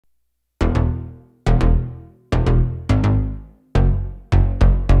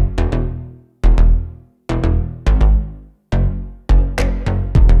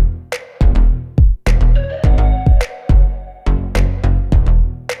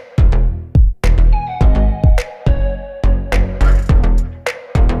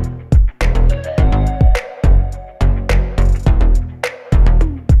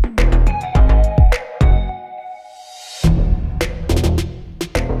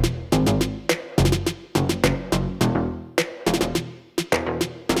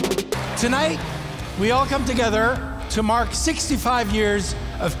Tonight, we all come together to mark 65 years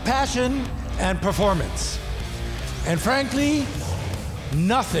of passion and performance. And frankly,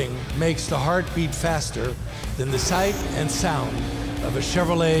 nothing makes the heart beat faster than the sight and sound of a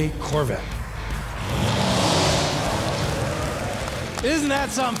Chevrolet Corvette. Isn't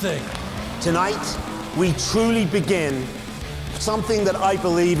that something? Tonight, we truly begin something that I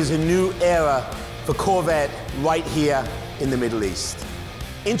believe is a new era for Corvette right here in the Middle East.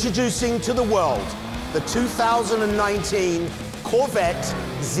 Introducing to the world the 2019 Corvette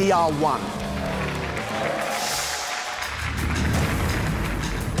ZR1.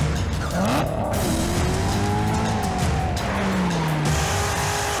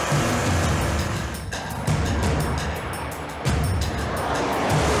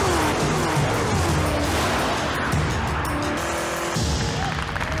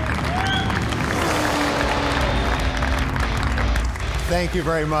 Thank you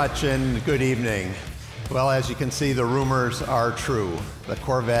very much and good evening. Well, as you can see, the rumors are true. The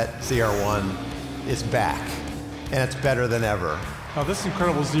Corvette ZR1 is back, and it's better than ever. Now, this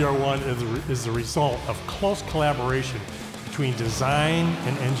incredible ZR1 is the result of close collaboration between design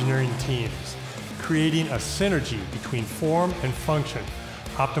and engineering teams, creating a synergy between form and function,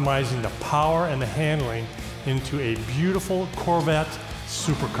 optimizing the power and the handling into a beautiful Corvette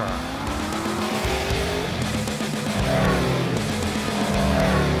supercar.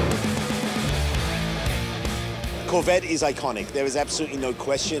 Corvette is iconic. There is absolutely no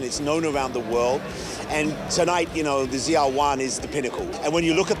question. It's known around the world. And tonight, you know, the ZR1 is the pinnacle. And when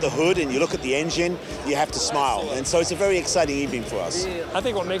you look at the hood and you look at the engine, you have to smile. And so it's a very exciting evening for us. I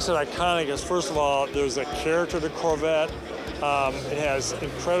think what makes it iconic is, first of all, there's a character to Corvette. It has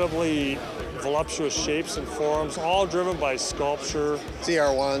incredibly voluptuous shapes and forms, all driven by sculpture.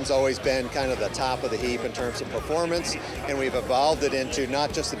 ZR1's always been kind of the top of the heap in terms of performance, and we've evolved it into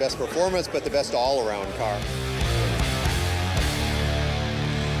not just the best performance, but the best all-around car.